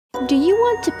Do you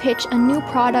want to pitch a new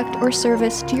product or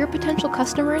service to your potential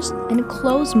customers and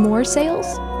close more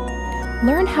sales?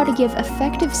 Learn how to give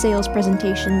effective sales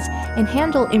presentations and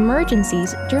handle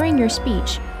emergencies during your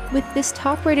speech with this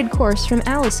top-rated course from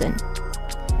Alison.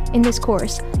 In this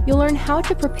course, you'll learn how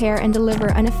to prepare and deliver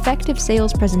an effective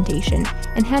sales presentation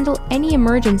and handle any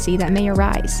emergency that may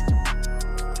arise.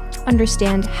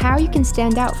 Understand how you can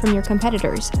stand out from your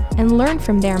competitors and learn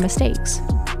from their mistakes.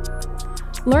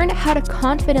 Learn how to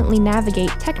confidently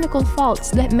navigate technical faults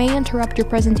that may interrupt your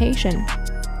presentation.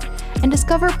 And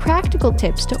discover practical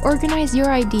tips to organize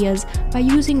your ideas by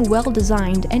using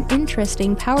well-designed and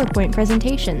interesting PowerPoint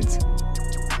presentations.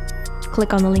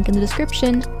 Click on the link in the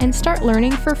description and start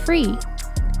learning for free.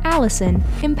 Alison,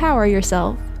 empower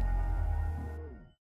yourself.